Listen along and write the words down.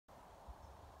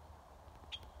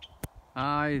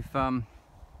I've gone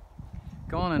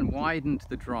and widened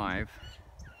the drive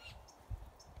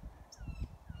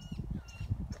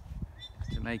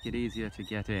to make it easier to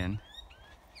get in.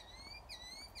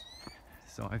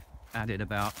 So I've added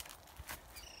about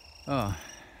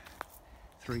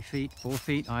 3 feet, 4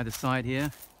 feet either side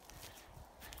here.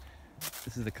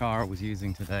 This is the car I was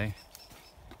using today.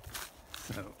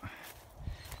 So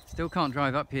still can't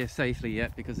drive up here safely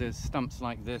yet because there's stumps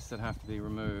like this that have to be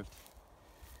removed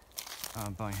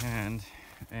by hand,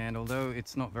 and although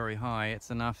it's not very high,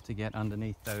 it's enough to get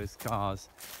underneath those cars.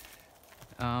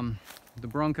 The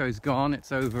Bronco's gone,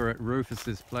 it's over at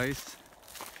Rufus's place.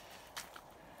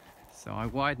 So I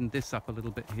widened this up a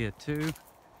little bit here too,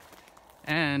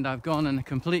 and I've gone and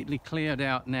completely cleared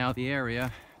out now the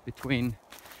area between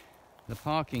the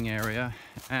parking area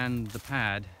and the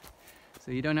pad,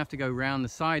 so you don't have to go round the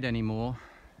side anymore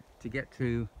to get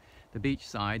to the beach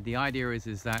side. The idea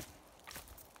is that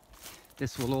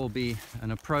this will all be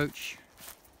an approach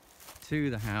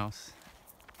to the house.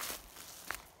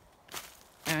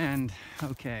 And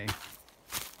okay,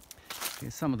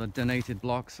 here's some of the donated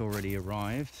blocks already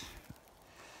arrived.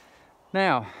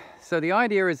 Now, so the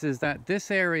idea is that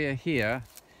this area here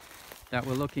that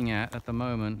we're looking at the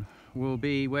moment will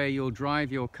be where you'll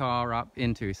drive your car up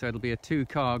into. So it'll be a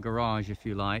 2-car garage, if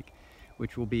you like,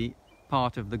 which will be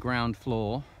part of the ground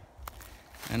floor.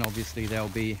 And obviously there'll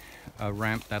be a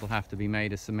ramp that'll have to be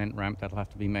made, a cement ramp that'll have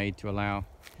to be made to allow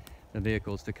the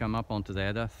vehicles to come up onto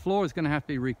there. The floor is going to have to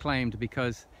be reclaimed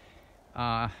because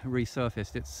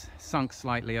resurfaced. It's sunk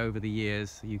slightly over the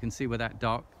years. You can see where that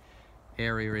dark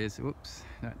area is. Oops,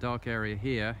 that dark area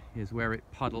here is where it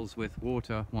puddles with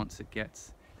water once it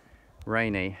gets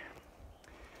rainy.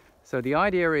 So the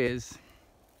idea is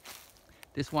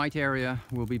this white area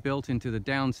will be built into the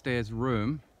downstairs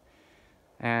room,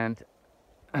 and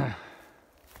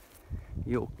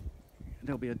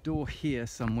there'll be a door here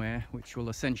somewhere which will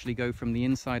essentially go from the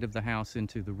inside of the house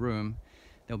into the room.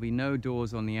 There'll be no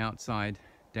doors on the outside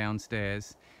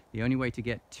downstairs. The only way to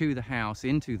get to the house,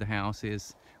 into the house,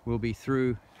 will be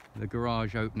through the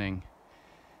garage opening.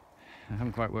 I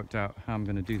haven't quite worked out how I'm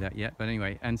going to do that yet, but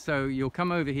anyway. And so you'll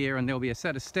come over here and there'll be a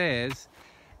set of stairs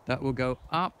that will go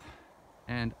up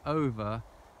and over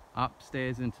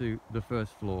upstairs into the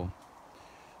first floor.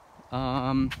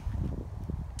 Over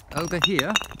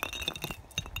here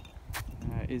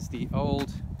is the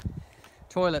old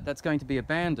toilet that's going to be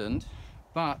abandoned,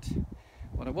 but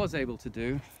what I was able to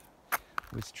do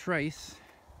was trace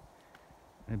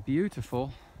a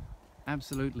beautiful,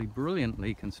 absolutely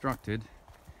brilliantly constructed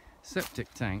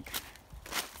septic tank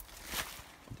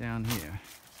down here.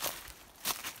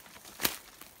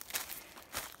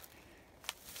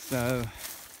 So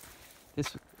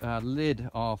this lid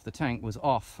of the tank was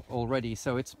off already,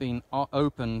 so it's been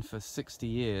open for 60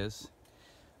 years.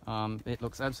 It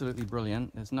looks absolutely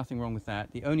brilliant. There's nothing wrong with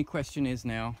that. The only question is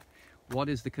now, what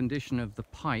is the condition of the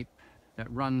pipe that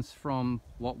runs from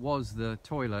what was the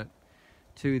toilet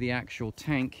to the actual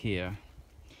tank here,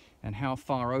 and how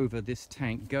far over this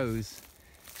tank goes.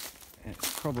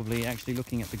 It's probably, actually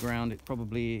looking at the ground, it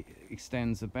probably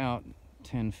extends about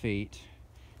 10 feet.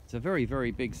 It's a very,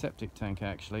 very big septic tank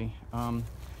actually. And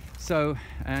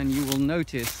you will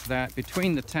notice that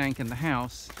between the tank and the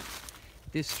house,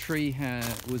 this tree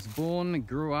was born,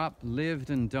 grew up, lived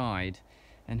and died,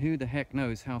 and who the heck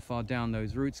knows how far down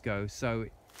those roots go. So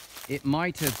it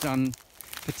might have done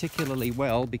particularly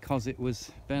well because it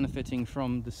was benefiting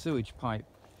from the sewage pipe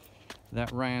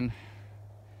that ran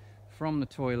from the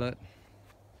toilet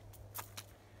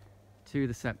to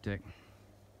the septic.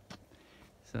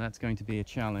 So that's going to be a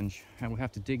challenge, and we'll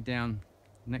have to dig down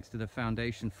next to the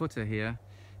foundation footer here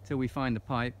till we find the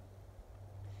pipe.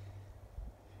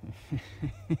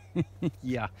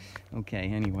 Yeah, okay,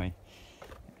 anyway,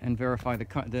 and verify the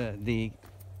fact that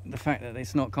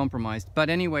it's not compromised. But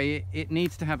anyway, it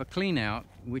needs to have a clean out,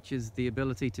 which is the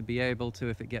ability to be able to,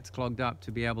 if it gets clogged up,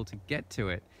 to be able to get to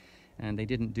it. And they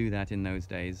didn't do that in those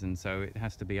days, and so it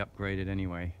has to be upgraded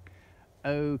anyway.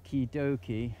 Okie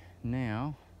dokie.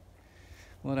 Now,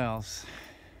 what else?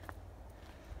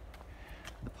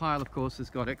 The pile, of course, has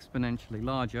got exponentially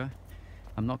larger.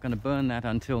 I'm not going to burn that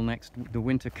until the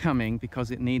winter coming,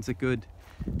 because it needs a good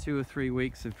 2 or 3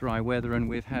 weeks of dry weather, and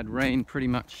we've had rain pretty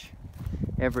much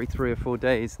every 3 or 4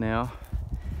 days now.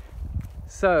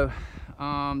 So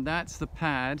that's the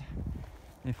pad.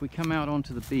 If we come out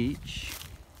onto the beach,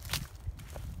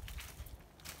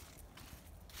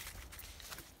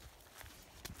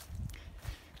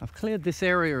 I've cleared this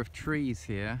area of trees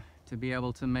here to be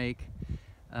able to make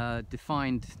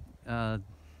defined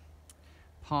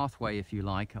pathway, if you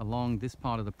like, along this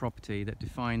part of the property that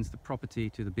defines the property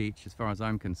to the beach as far as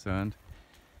I'm concerned.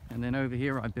 And then over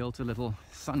here I built a little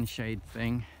sunshade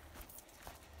thing,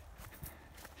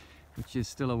 which is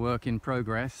still a work in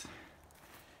progress,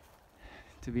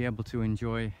 to be able to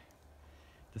enjoy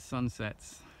the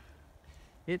sunsets.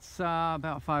 It's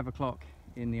about 5 o'clock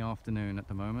in the afternoon at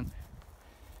the moment.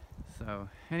 So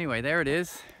anyway, there it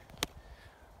is.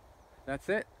 That's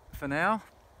it for now.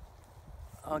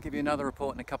 I'll give you another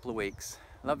report in a couple of weeks.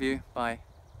 Love you. Bye.